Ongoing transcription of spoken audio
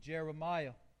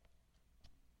Jeremiah,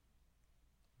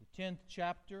 the 10th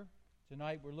chapter.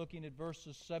 Tonight we're looking at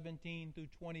verses 17 through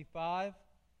 25.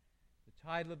 The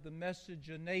title of the message,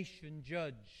 A Nation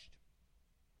Judged.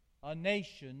 A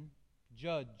Nation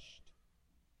Judged.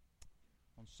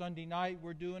 On Sunday night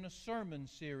we're doing a sermon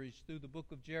series through the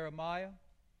book of Jeremiah.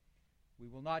 We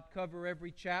will not cover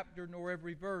every chapter nor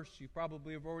every verse. You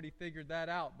probably have already figured that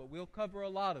out, but we'll cover a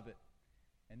lot of it.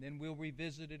 And then we'll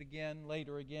revisit it again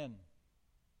later again.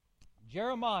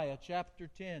 Jeremiah chapter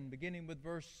 10, beginning with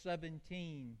verse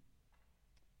 17.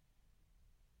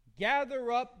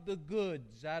 Gather up the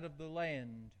goods out of the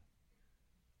land,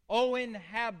 O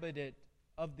inhabitant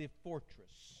of the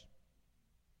fortress.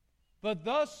 For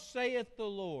thus saith the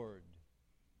Lord,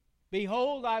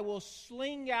 Behold, I will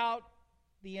sling out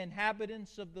the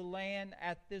inhabitants of the land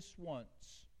at this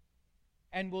once,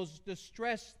 and will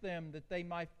distress them that they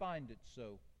might find it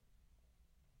so.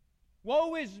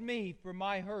 Woe is me for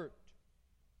my hurt!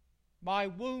 My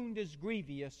wound is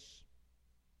grievous.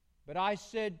 But I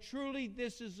said, Truly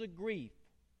this is a grief,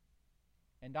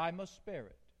 and I must spare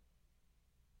it.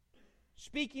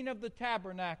 Speaking of the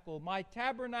tabernacle, my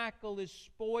tabernacle is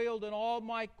spoiled and all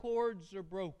my cords are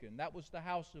broken. That was the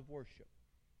house of worship.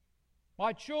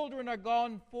 My children are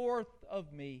gone forth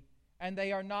of me, and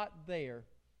they are not there.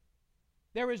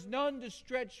 There is none to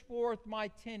stretch forth my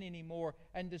tent anymore,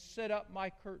 and to set up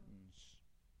my curtains.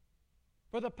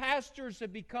 For the pastors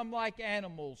have become like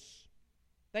animals.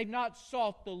 They've not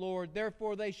sought the Lord,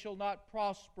 therefore they shall not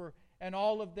prosper, and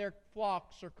all of their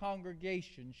flocks or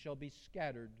congregations shall be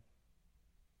scattered.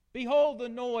 Behold, the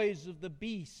noise of the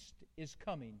beast is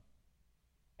coming,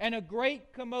 and a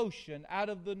great commotion out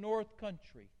of the north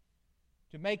country,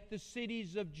 to make the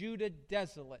cities of Judah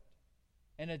desolate,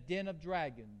 and a den of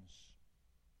dragons.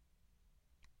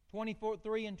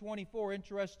 3 and 24,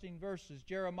 interesting verses.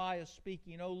 Jeremiah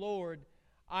speaking, O Lord,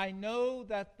 I know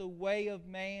that the way of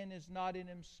man is not in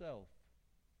himself.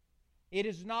 It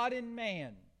is not in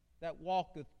man that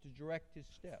walketh to direct his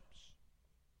steps.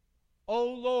 O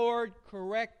Lord,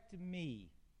 correct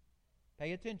me.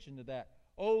 Pay attention to that.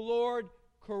 O Lord,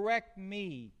 correct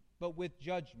me, but with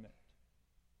judgment.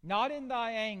 Not in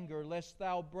thy anger, lest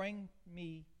thou bring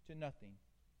me to nothing.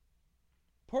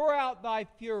 Pour out thy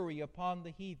fury upon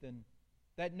the heathen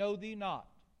that know thee not,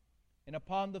 and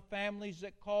upon the families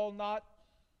that call not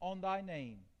on thy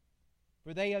name.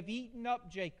 For they have eaten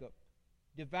up Jacob,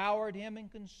 devoured him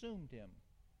and consumed him,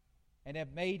 and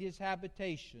have made his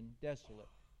habitation desolate.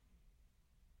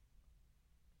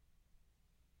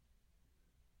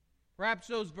 Perhaps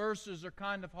those verses are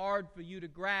kind of hard for you to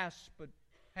grasp, but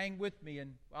hang with me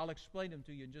and I'll explain them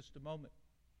to you in just a moment.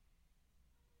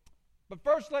 But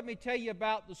first let me tell you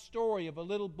about the story of a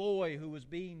little boy who was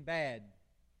being bad.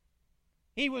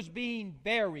 He was being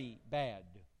very bad.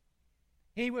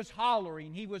 He was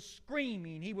hollering, he was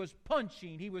screaming, he was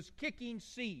punching, he was kicking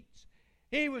seats.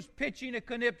 He was pitching a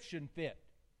conniption fit.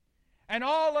 And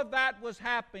all of that was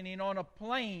happening on a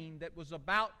plane that was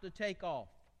about to take off.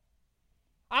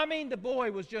 I mean, the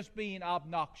boy was just being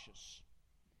obnoxious.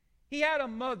 He had a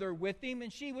mother with him,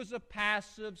 and she was a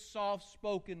passive,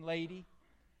 soft-spoken lady.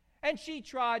 And she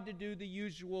tried to do the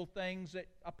usual things that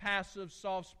a passive,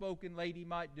 soft-spoken lady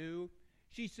might do.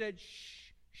 She said,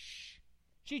 shh, shh.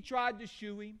 She tried to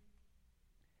shoo him.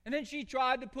 And then she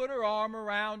tried to put her arm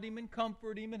around him and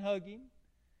comfort him and hug him.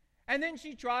 And then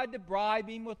she tried to bribe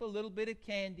him with a little bit of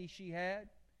candy she had.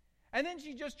 And then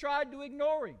she just tried to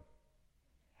ignore him.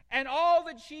 And all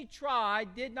that she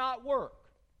tried did not work.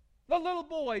 The little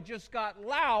boy just got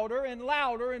louder and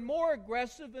louder and more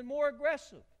aggressive and more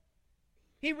aggressive.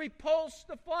 He repulsed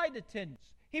the flight attendants.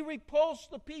 He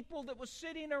repulsed the people that were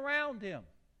sitting around him.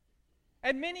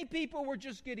 And many people were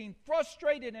just getting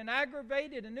frustrated and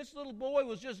aggravated, and this little boy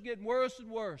was just getting worse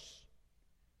and worse.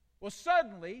 Well,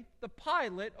 suddenly, the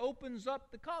pilot opens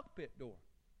up the cockpit door.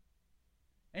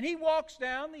 And he walks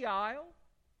down the aisle,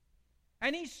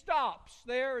 and he stops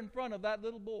there in front of that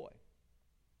little boy.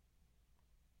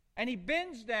 And he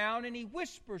bends down and he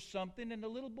whispers something in the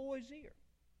little boy's ear.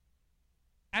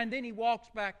 And then he walks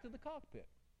back to the cockpit.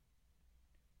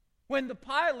 When the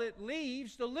pilot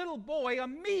leaves, the little boy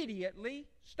immediately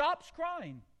stops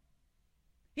crying.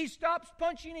 He stops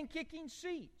punching and kicking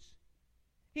seats.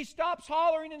 He stops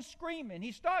hollering and screaming.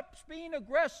 He stops being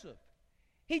aggressive.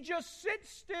 He just sits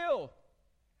still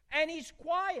and he's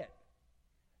quiet.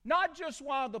 Not just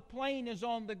while the plane is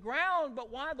on the ground, but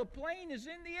while the plane is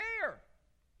in the air.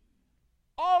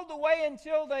 All the way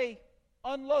until they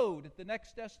unload at the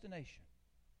next destination.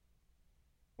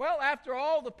 Well, after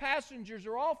all the passengers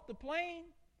are off the plane,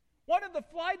 one of the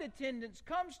flight attendants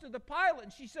comes to the pilot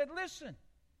and she said, listen,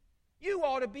 You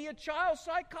ought to be a child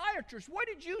psychiatrist. What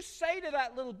did you say to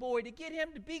that little boy to get him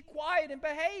to be quiet and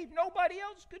behave? Nobody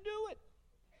else could do it.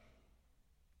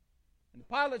 And the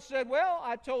pilot said, well,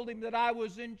 I told him that I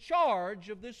was in charge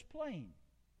of this plane.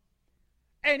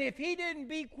 And if he didn't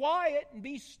be quiet and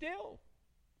be still,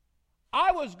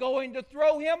 I was going to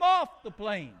throw him off the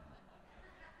plane,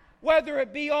 whether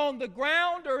it be on the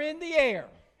ground or in the air.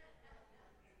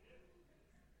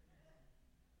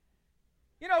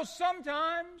 You know,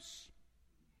 sometimes,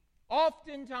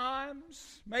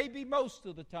 oftentimes, maybe most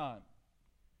of the time,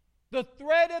 the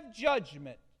threat of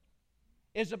judgment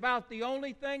is about the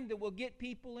only thing that will get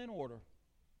people in order,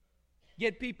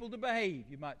 get people to behave,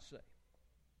 you might say.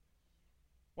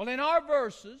 Well, in our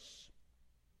verses,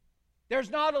 there's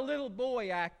not a little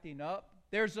boy acting up,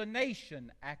 there's a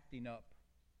nation acting up.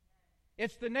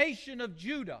 It's the nation of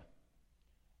Judah.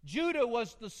 Judah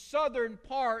was the southern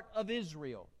part of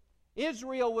Israel.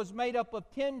 Israel was made up of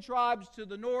 10 tribes to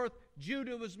the north.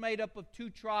 Judah was made up of 2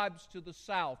 tribes to the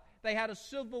south. They had a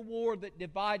civil war that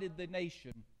divided the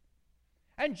nation.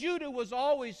 And Judah was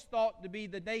always thought to be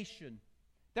the nation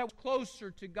that was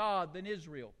closer to God than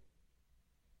Israel.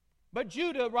 But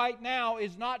Judah right now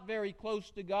is not very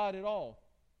close to God at all.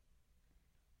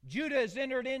 Judah has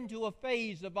entered into a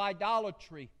phase of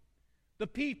idolatry. The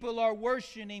people are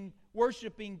worshiping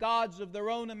gods of their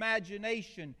own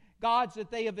imagination, gods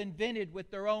that they have invented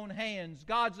with their own hands,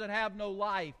 gods that have no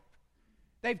life.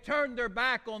 They've turned their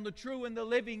back on the true and the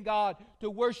living God to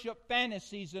worship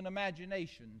fantasies and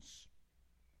imaginations.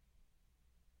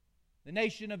 The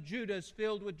nation of Judah is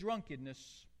filled with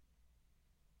drunkenness.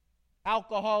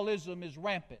 Alcoholism is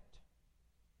rampant.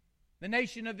 The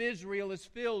nation of Israel is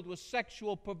filled with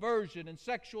sexual perversion and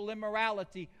sexual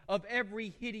immorality of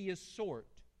every hideous sort.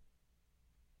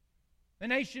 The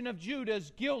nation of Judah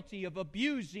is guilty of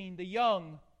abusing the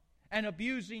young and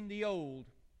abusing the old.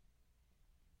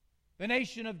 The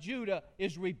nation of Judah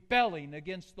is rebelling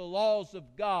against the laws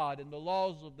of God and the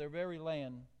laws of their very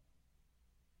land.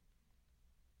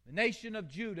 The nation of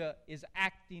Judah is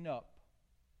acting up.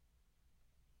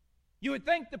 You would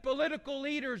think the political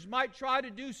leaders might try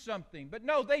to do something, but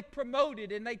no, they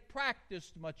promoted and they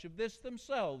practiced much of this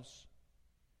themselves.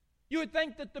 You would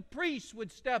think that the priests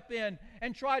would step in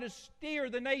and try to steer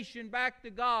the nation back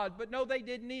to God, but no, they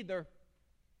didn't either.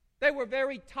 They were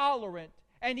very tolerant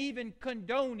and even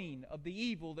condoning of the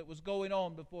evil that was going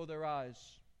on before their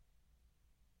eyes.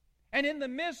 And in the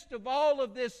midst of all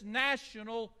of this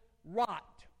national rot,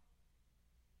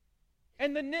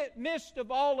 in the midst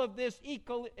of all of this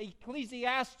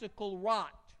ecclesiastical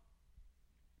rot,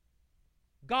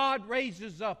 God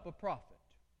raises up a prophet.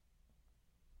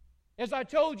 As I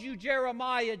told you,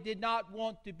 Jeremiah did not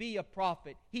want to be a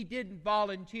prophet. He didn't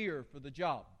volunteer for the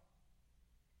job.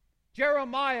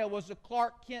 Jeremiah was a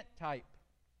Clark Kent type.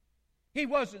 He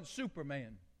wasn't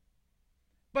Superman.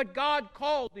 But God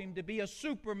called him to be a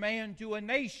Superman to a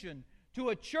nation, to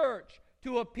a church,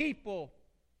 to a people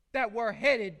that were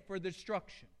headed for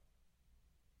destruction.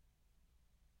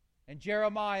 And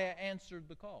Jeremiah answered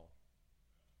the call.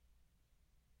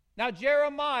 Now,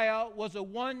 Jeremiah was a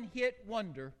one-hit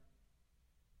wonder.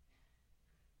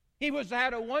 He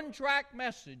had a one-track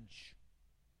message.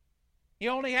 He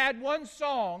only had one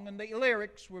song, and the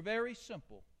lyrics were very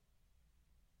simple.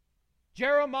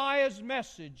 Jeremiah's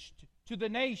message to the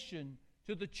nation,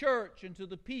 to the church, and to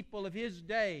the people of his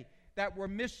day that were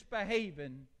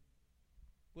misbehaving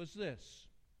was this: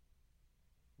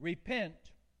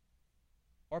 repent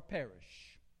or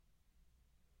perish.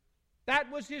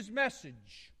 That was his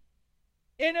message.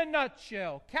 In a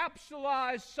nutshell,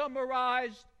 capsulized,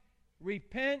 summarized,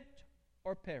 repent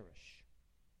or perish.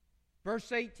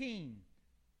 Verse 18,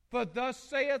 for thus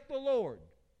saith the Lord,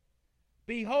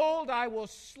 behold, I will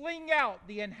sling out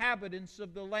the inhabitants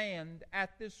of the land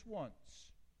at this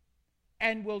once,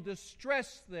 and will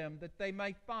distress them that they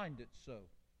may find it so.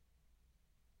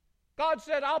 God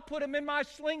said, I'll put them in my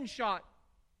slingshot,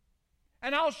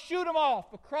 and I'll shoot them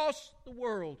off across the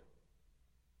world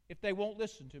if they won't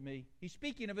listen to me. He's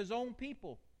speaking of his own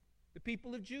people, the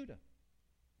people of Judah.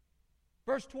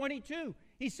 Verse 22,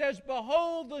 he says,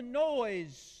 behold the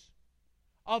noise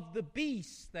of the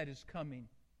beast that is coming,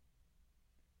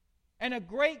 and a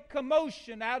great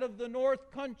commotion out of the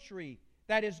north country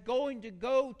that is going to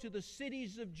go to the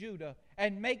cities of Judah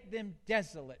and make them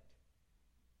desolate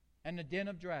and a den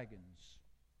of dragons.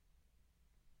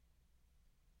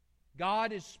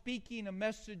 God is speaking a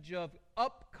message of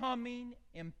upcoming,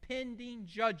 impending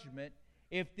judgment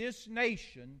if this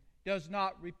nation does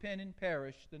not repent and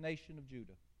perish, the nation of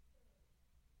Judah.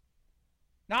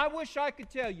 Now, I wish I could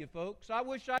tell you, folks, I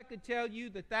wish I could tell you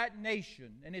that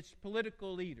nation and its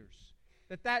political leaders,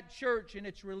 that that church and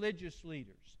its religious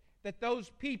leaders, that those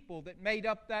people that made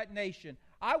up that nation,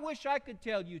 I wish I could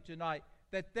tell you tonight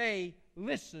that they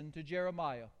listened to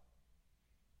Jeremiah.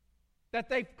 That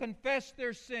they confessed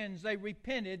their sins, they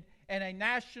repented, and a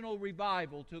national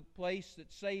revival took place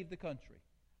that saved the country.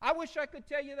 I wish I could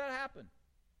tell you that happened.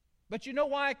 But you know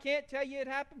why I can't tell you it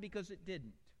happened? Because it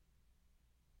didn't.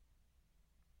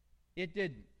 It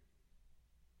didn't.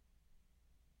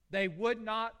 They would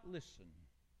not listen.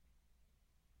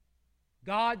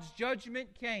 God's judgment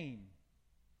came,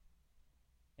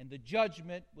 and the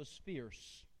judgment was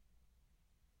fierce.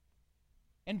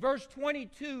 In verse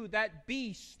 22, that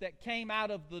beast that came out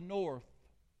of the north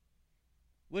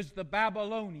was the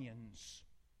Babylonians.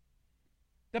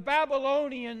 The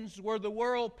Babylonians were the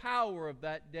world power of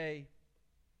that day.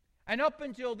 And up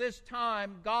until this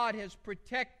time, God has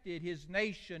protected His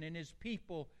nation and His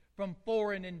people from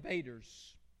foreign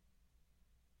invaders.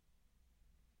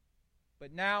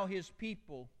 But now His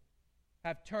people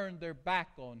have turned their back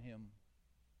on Him.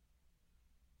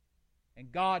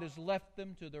 And God has left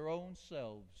them to their own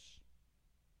selves.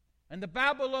 And the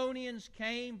Babylonians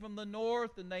came from the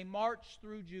north and they marched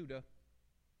through Judah.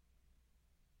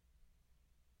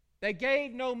 They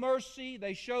gave no mercy,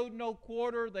 they showed no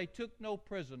quarter, they took no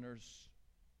prisoners.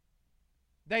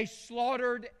 They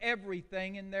slaughtered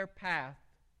everything in their path.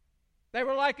 They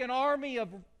were like an army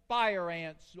of fire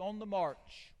ants on the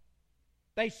march.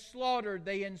 They slaughtered,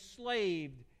 they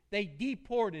enslaved, they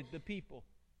deported the people.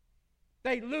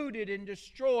 They looted and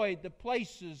destroyed the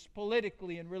places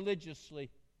politically and religiously.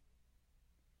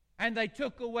 And they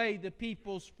took away the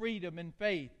people's freedom and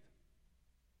faith.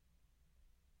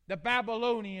 The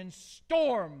Babylonians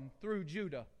stormed through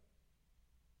Judah,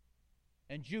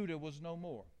 and Judah was no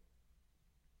more.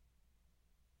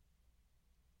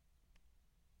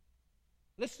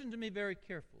 Listen to me very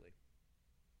carefully.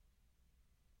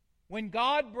 When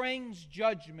God brings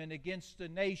judgment against a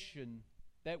nation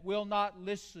that will not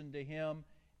listen to Him,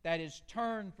 that is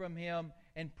turned from Him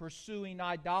and pursuing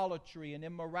idolatry and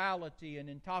immorality and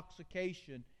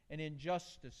intoxication and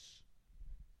injustice,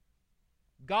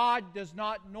 God does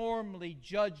not normally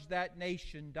judge that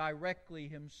nation directly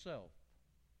Himself.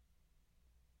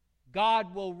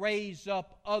 God will raise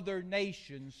up other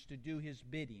nations to do His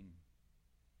bidding.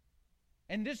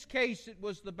 In this case, it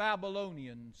was the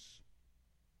Babylonians.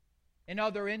 In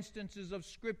other instances of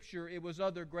Scripture, it was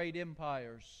other great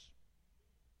empires.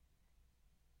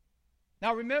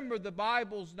 Now remember, the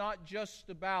Bible's not just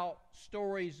about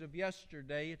stories of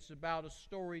yesterday, it's about a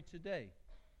story today.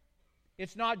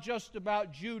 It's not just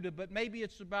about Judah, but maybe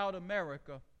it's about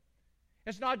America.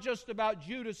 It's not just about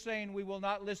Judah saying we will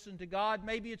not listen to God.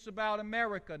 Maybe it's about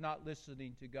America not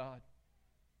listening to God.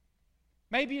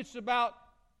 Maybe it's about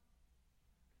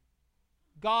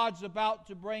God's about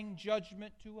to bring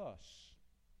judgment to us.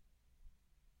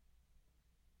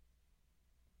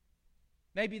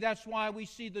 Maybe that's why we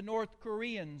see the North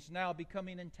Koreans now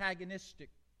becoming antagonistic.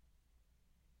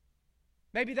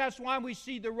 Maybe that's why we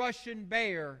see the Russian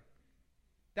bear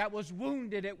that was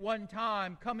wounded at one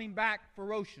time coming back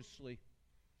ferociously.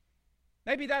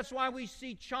 Maybe that's why we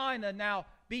see China now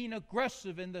being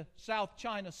aggressive in the South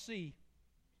China Sea.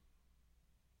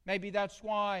 Maybe that's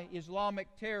why Islamic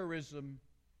terrorism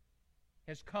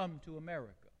has come to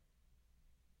America.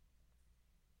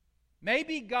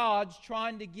 Maybe God's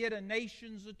trying to get a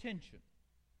nation's attention.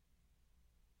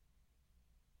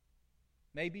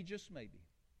 Maybe, just maybe.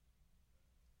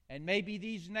 And maybe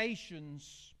these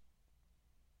nations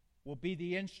will be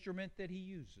the instrument that He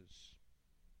uses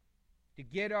to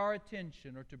get our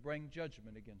attention or to bring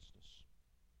judgment against us.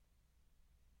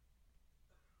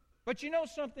 But you know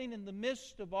something? In the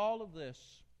midst of all of this,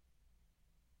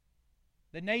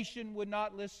 the nation would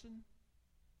not listen.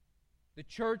 The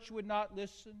church would not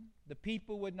listen. The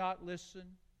people would not listen.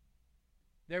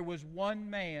 There was one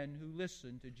man who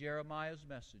listened to Jeremiah's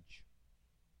message.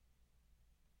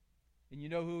 And you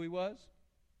know who he was?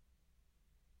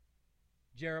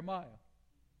 Jeremiah.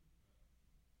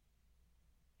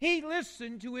 He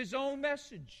listened to his own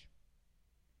message.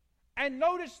 And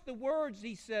notice the words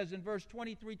he says in verse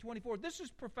 23, 24. This is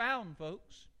profound,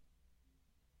 folks.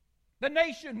 The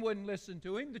nation wouldn't listen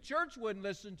to him. The church wouldn't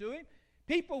listen to him.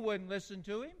 People wouldn't listen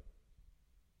to him.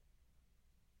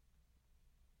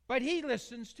 But he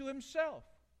listens to himself.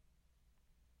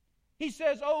 He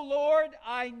says, "O Lord,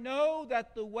 I know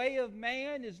that the way of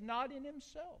man is not in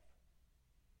himself.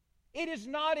 It is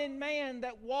not in man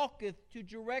that walketh to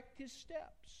direct his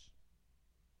steps."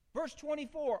 Verse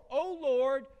 24, "O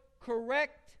Lord,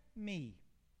 correct me,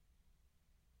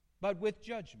 but with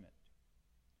judgment.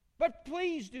 But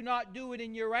please do not do it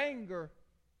in your anger,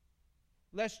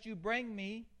 lest you bring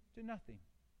me to nothing.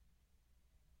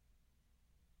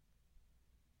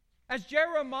 As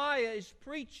Jeremiah is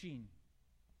preaching,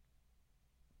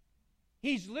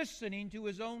 he's listening to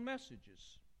his own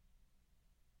messages.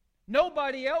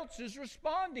 Nobody else is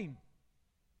responding.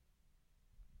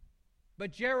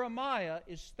 But Jeremiah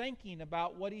is thinking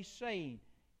about what he's saying.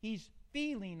 He's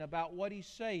feeling about what he's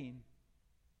saying.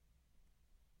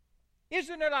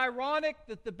 Isn't it ironic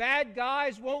that the bad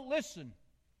guys won't listen?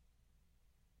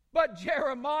 But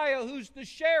Jeremiah, who's the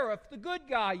sheriff, the good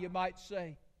guy, you might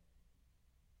say,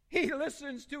 he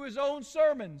listens to his own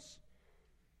sermons.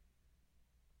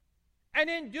 And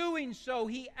in doing so,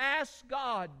 he asks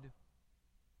God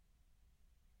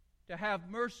to have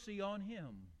mercy on him.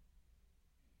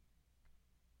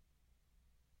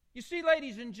 You see,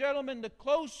 ladies and gentlemen, the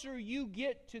closer you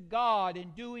get to God in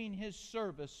doing His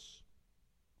service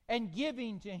and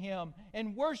giving to Him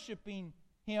and worshiping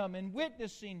Him and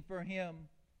witnessing for Him,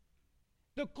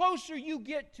 the closer you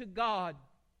get to God,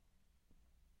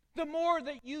 the more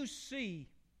that you see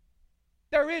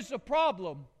there is a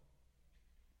problem,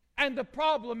 and the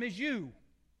problem is you.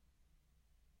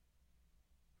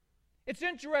 It's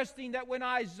interesting that when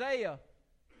Isaiah,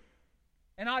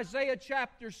 in Isaiah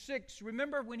chapter 6,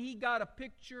 remember when he got a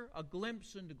picture, a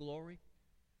glimpse into glory?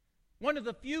 One of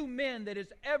the few men that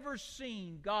has ever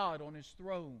seen God on His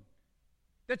throne,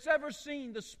 that's ever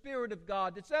seen the Spirit of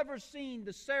God, that's ever seen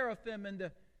the seraphim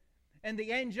and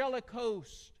the angelic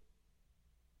host.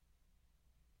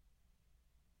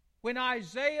 When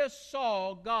Isaiah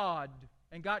saw God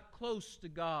and got close to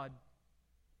God,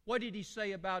 what did he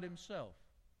say about himself?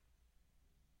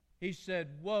 He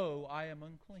said, "Woe, I am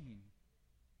unclean."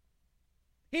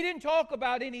 He didn't talk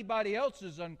about anybody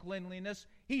else's uncleanliness.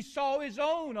 He saw his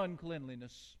own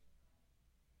uncleanliness.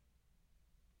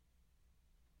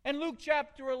 In Luke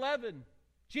chapter 11,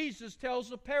 Jesus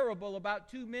tells a parable about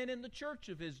two men in the church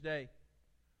of His day.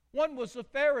 One was a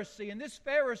Pharisee, and this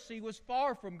Pharisee was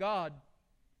far from God.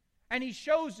 And he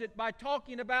shows it by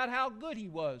talking about how good he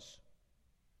was.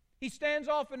 He stands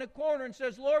off in a corner and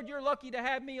says, "Lord, you're lucky to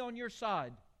have me on your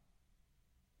side.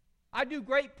 I do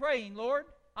great praying, Lord.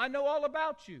 I know all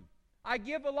about you. I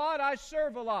give a lot, I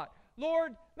serve a lot.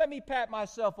 Lord, let me pat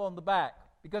myself on the back,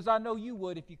 because I know you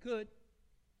would if you could.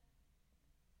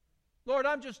 Lord,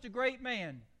 I'm just a great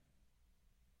man.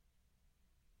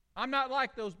 I'm not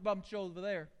like those bumps over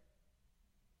there."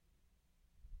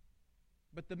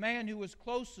 But the man who was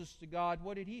closest to God,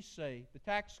 what did he say? The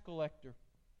tax collector.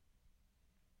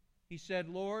 He said,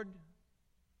 "Lord,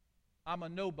 I'm a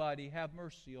nobody. Have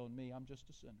mercy on me. I'm just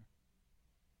a sinner."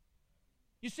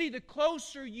 You see, the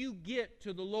closer you get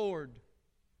to the Lord,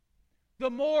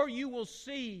 the more you will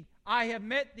see, I have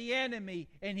met the enemy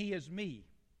and he is me.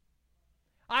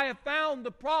 I have found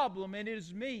the problem and it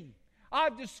is me.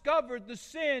 I've discovered the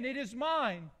sin, it is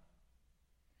mine.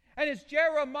 And as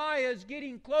Jeremiah is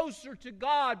getting closer to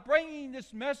God, bringing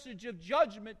this message of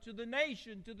judgment to the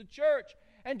nation, to the church,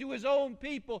 and to his own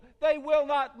people, they will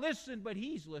not listen, but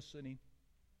he's listening.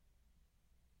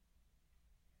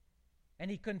 And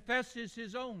he confesses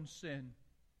his own sin.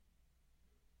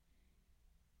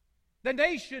 The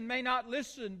nation may not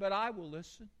listen, but I will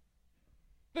listen.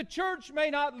 The church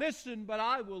may not listen, but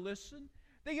I will listen.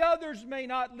 The others may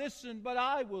not listen, but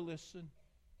I will listen.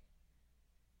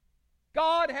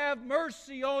 God, have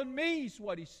mercy on me, is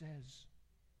what he says.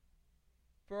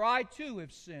 For I too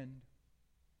have sinned.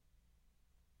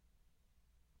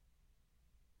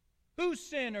 Whose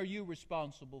sin are you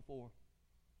responsible for?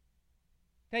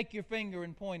 Take your finger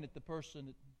and point at the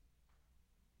person.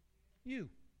 You.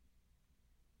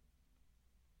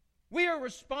 We are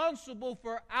responsible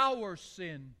for our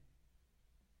sin.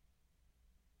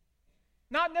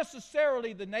 Not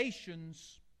necessarily the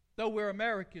nations, though we're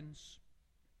Americans.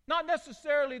 Not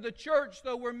necessarily the church,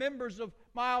 though we're members of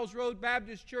Miles Road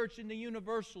Baptist Church and the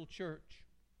Universal Church.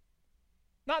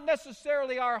 Not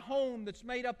necessarily our home that's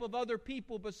made up of other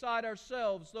people beside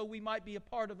ourselves, though we might be a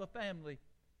part of a family.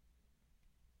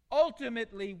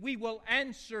 Ultimately, we will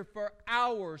answer for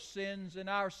our sins and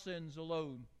our sins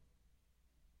alone.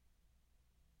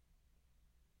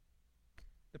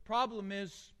 The problem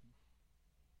is,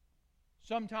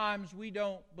 sometimes we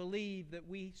don't believe that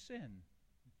we sin.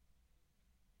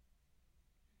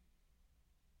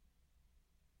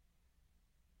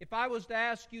 If I was to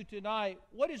ask you tonight,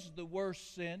 what is the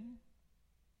worst sin?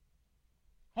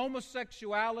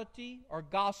 Homosexuality or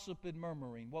gossip and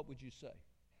murmuring? What would you say?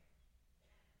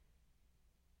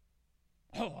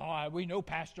 Oh, we know,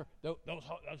 Pastor, those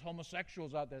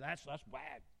homosexuals out there, that's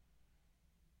bad.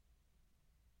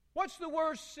 What's the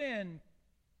worst sin?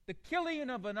 The killing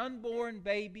of an unborn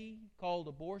baby called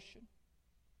abortion?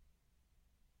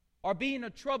 or being a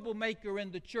troublemaker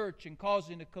in the church and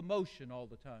causing a commotion all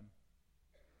the time?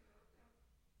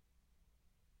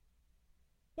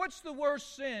 What's the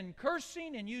worst sin?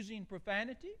 Cursing and using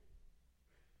profanity?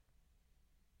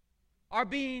 Or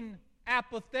being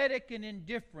apathetic and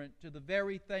indifferent to the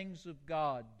very things of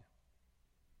God?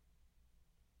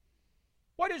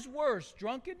 What is worse,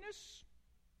 drunkenness?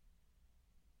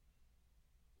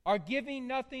 Or giving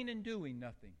nothing and doing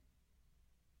nothing?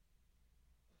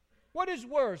 What is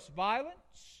worse,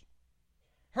 violence?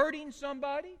 Hurting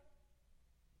somebody?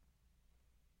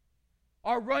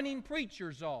 Or running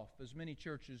preachers off, as many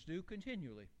churches do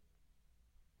continually?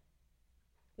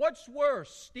 What's worse,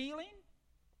 stealing?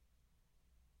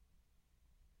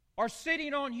 Or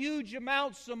sitting on huge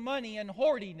amounts of money and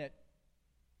hoarding it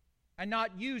and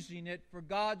not using it for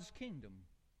God's kingdom?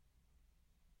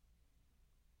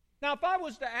 Now, if I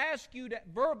was to ask you to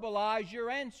verbalize your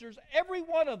answers, every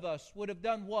one of us would have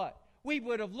done what? We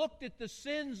would have looked at the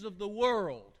sins of the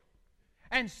world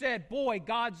and said, boy,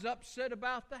 God's upset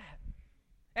about that.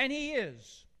 And He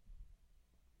is.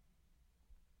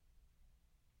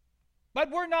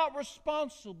 But we're not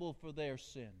responsible for their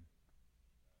sin.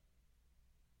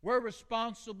 We're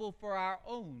responsible for our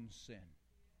own sin.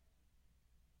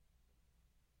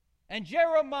 And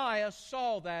Jeremiah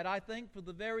saw that, I think, for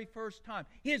the very first time.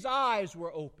 His eyes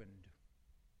were opened.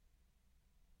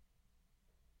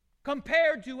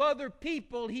 Compared to other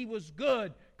people, he was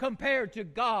good. Compared to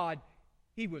God,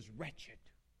 he was wretched.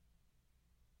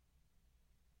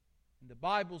 And the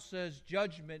Bible says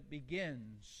judgment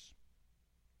begins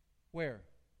where?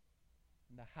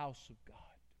 In the house of God.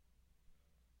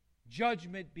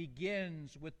 Judgment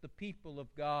begins with the people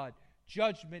of God.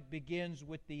 Judgment begins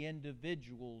with the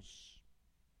individuals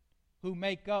who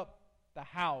make up the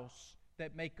house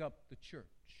that make up the church.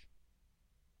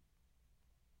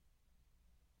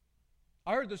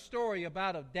 I heard the story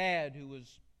about a dad who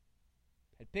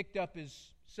had picked up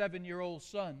his 7-year-old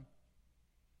son.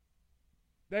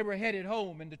 They were headed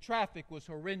home, and the traffic was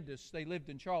horrendous. They lived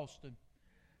in Charleston.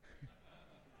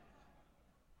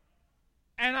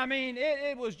 And I mean,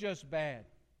 it was just bad.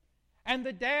 And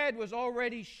the dad was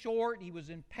already short. He was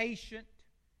impatient.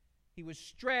 He was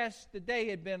stressed. The day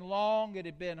had been long. It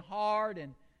had been hard.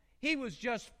 And he was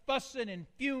just fussing and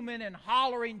fuming and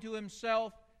hollering to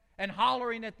himself and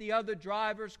hollering at the other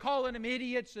drivers, calling them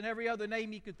idiots and every other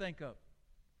name he could think of.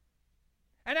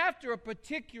 And after a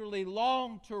particularly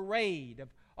long tirade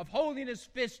of holding his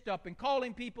fist up and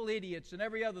calling people idiots and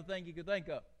every other thing he could think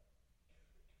of,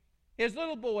 his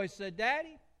little boy said,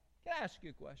 "Daddy, can I ask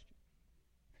you a question?"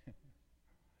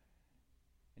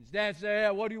 And his dad said,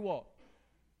 "Yeah, what do you want?"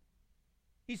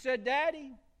 He said,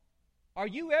 "Daddy, are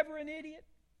you ever an idiot?"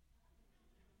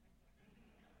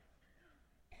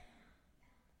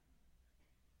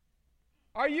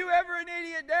 Are you ever an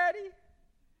idiot, Daddy?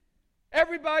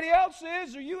 Everybody else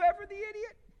is. Are you ever the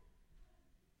idiot?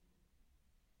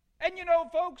 And you know,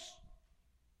 folks,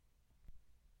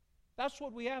 that's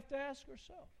what we have to ask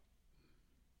ourselves.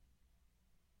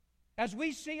 As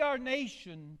we see our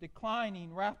nation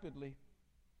declining rapidly,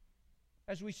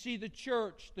 as we see the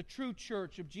church, the true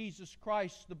church of Jesus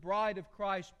Christ, the bride of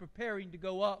Christ, preparing to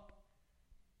go up,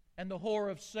 and the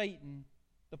whore of Satan,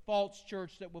 the false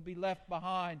church that will be left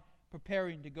behind,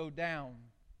 preparing to go down.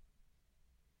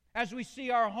 As we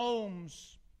see our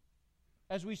homes,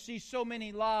 as we see so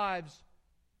many lives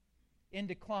in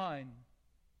decline,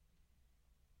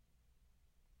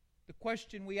 the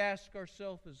question we ask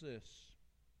ourselves is this: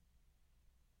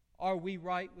 are we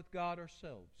right with God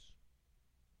ourselves?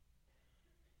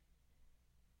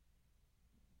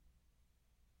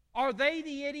 Are they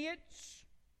the idiots?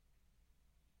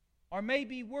 Or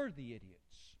maybe we're the idiots?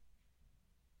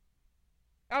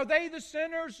 Are they the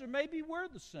sinners, or maybe we're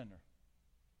the sinner?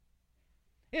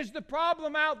 Is the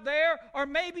problem out there, or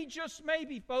maybe, just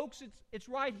maybe, folks, it's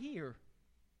right here?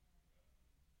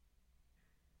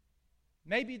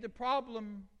 Maybe the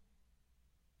problem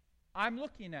I'm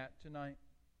looking at tonight,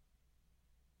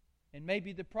 and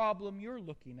maybe the problem you're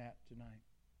looking at tonight.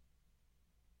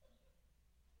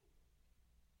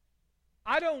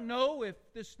 I don't know if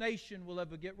this nation will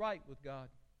ever get right with God.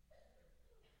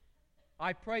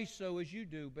 I pray so as you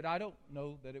do, but I don't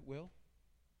know that it will.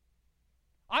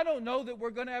 I don't know that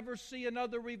we're going to ever see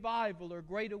another revival or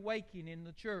great awakening in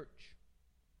the church.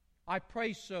 I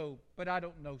pray so, but I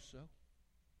don't know so.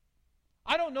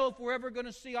 I don't know if we're ever going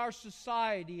to see our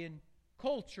society and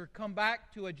culture come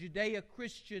back to a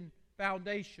Judeo-Christian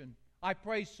foundation. I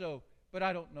pray so, but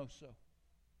I don't know so.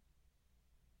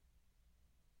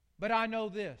 But I know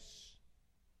this: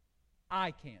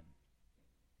 I can.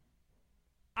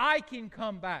 I can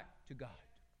come back to God.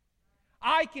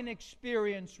 I can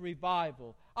experience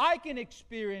revival. I can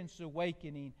experience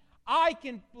awakening. I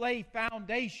can lay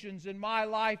foundations in my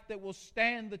life that will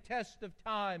stand the test of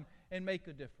time and make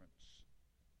a difference.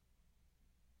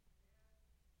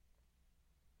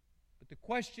 But the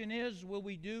question is, will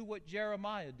we do what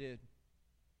Jeremiah did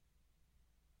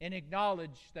and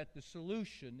acknowledge that the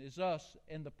solution is us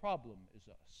and the problem is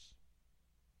us?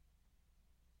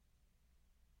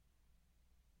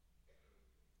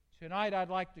 Tonight I'd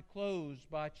like to close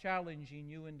by challenging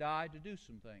you and I to do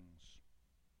some things.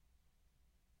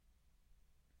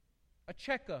 A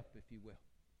checkup, if you will.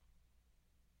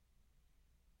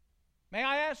 May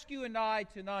I ask you and I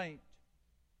tonight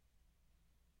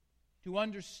to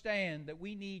understand that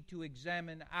we need to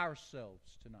examine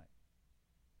ourselves tonight.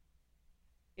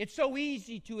 It's so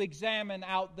easy to examine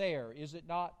out there, is it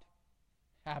not?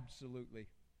 Absolutely.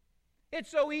 It's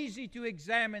so easy to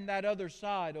examine that other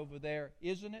side over there,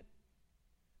 isn't it?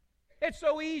 It's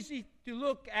so easy to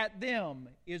look at them,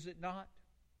 is it not?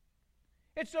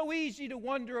 It's so easy to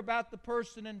wonder about the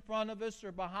person in front of us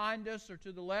or behind us or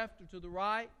to the left or to the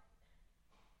right.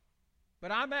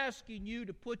 But I'm asking you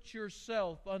to put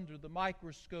yourself under the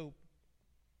microscope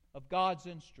of God's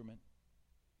instrument.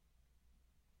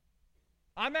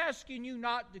 I'm asking you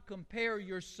not to compare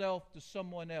yourself to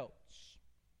someone else.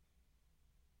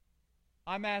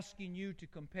 I'm asking you to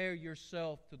compare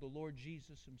yourself to the Lord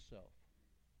Jesus Himself.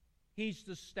 He's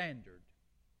the standard.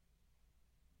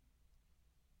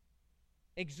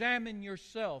 Examine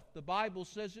yourself. The Bible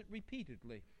says it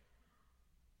repeatedly.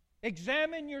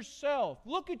 Examine yourself.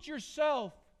 Look at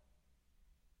yourself.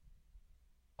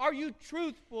 Are you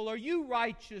truthful? Are you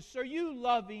righteous? Are you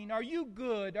loving? Are you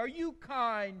good? Are you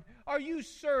kind? Are you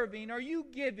serving? Are you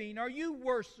giving? Are you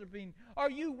worshiping?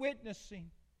 Are you witnessing?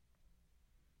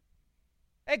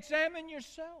 Examine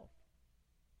yourself.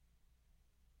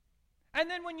 And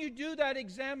then when you do that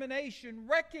examination,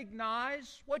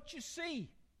 recognize what you see.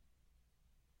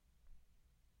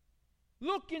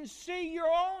 Look and see your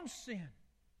own sin.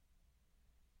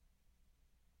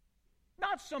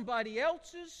 Not somebody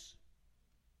else's.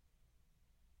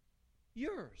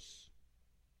 Yours.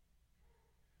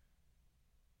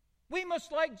 We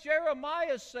must, like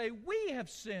Jeremiah, say, we have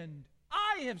sinned.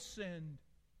 I have sinned.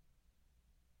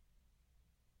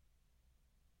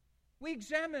 We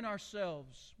examine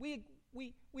ourselves. We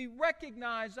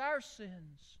recognize our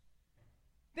sins.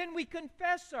 Then we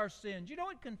confess our sins. You know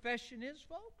what confession is,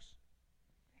 folks?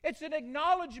 It's an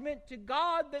acknowledgement to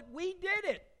God that we did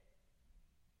it.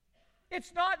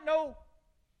 It's not no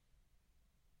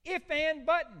if and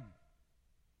button.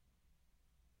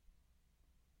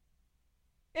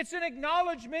 It's an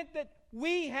acknowledgement that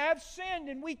we have sinned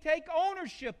and we take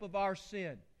ownership of our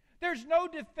sin. There's no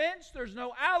defense, there's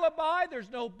no alibi, there's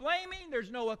no blaming,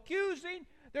 there's no accusing,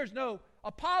 there's no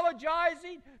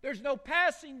apologizing, there's no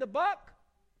passing the buck.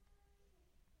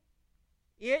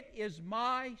 It is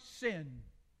my sin.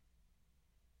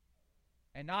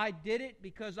 And I did it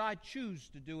because I choose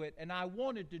to do it, and I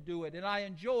wanted to do it, and I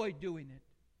enjoy doing it.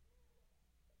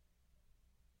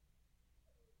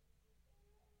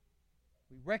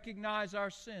 We recognize our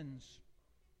sins.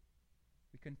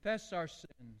 We confess our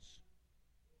sins.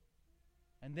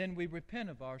 And then we repent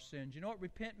of our sins. You know what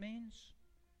repent means?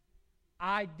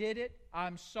 I did it,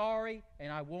 I'm sorry,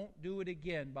 and I won't do it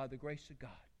again by the grace of God.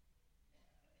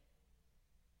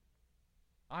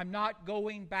 I'm not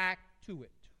going back to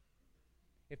it.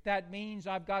 If that means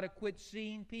I've got to quit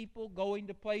seeing people, going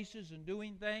to places and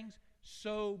doing things,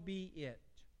 so be it.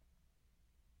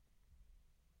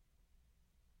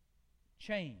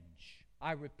 Change.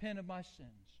 I repent of my sins.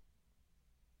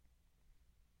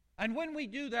 And when we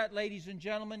do that, ladies and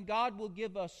gentlemen, God will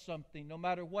give us something, no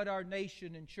matter what our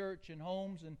nation and church and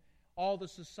homes and all the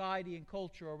society and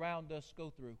culture around us go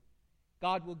through.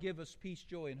 God will give us peace,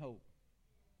 joy, and hope.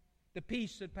 The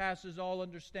peace that passes all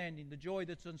understanding, the joy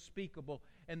that's unspeakable,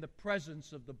 and the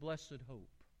presence of the blessed hope.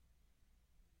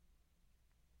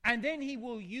 And then He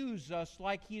will use us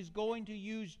like He is going to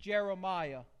use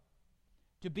Jeremiah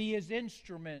to be His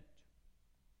instrument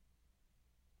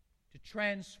to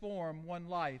transform one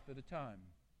life at a time.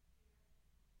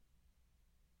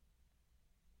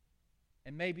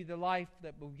 And maybe the life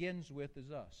that begins with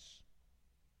is us.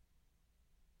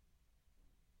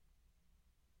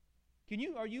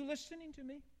 Are you listening to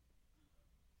me?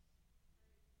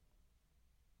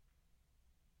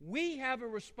 We have a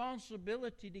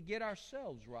responsibility to get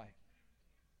ourselves right.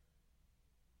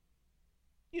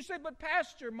 You say, but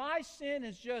Pastor, my sin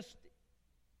is just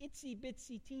itsy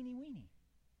bitsy teeny weeny.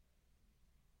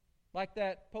 Like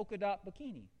that polka dot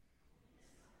bikini.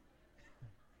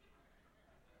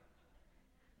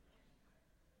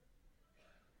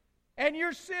 And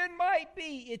your sin might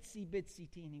be itsy bitsy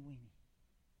teeny weeny.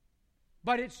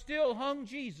 But it still hung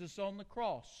Jesus on the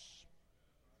cross.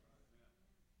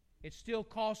 It still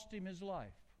cost Him His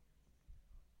life.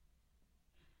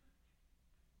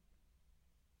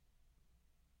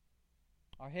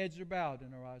 Our heads are bowed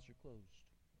and our eyes are closed.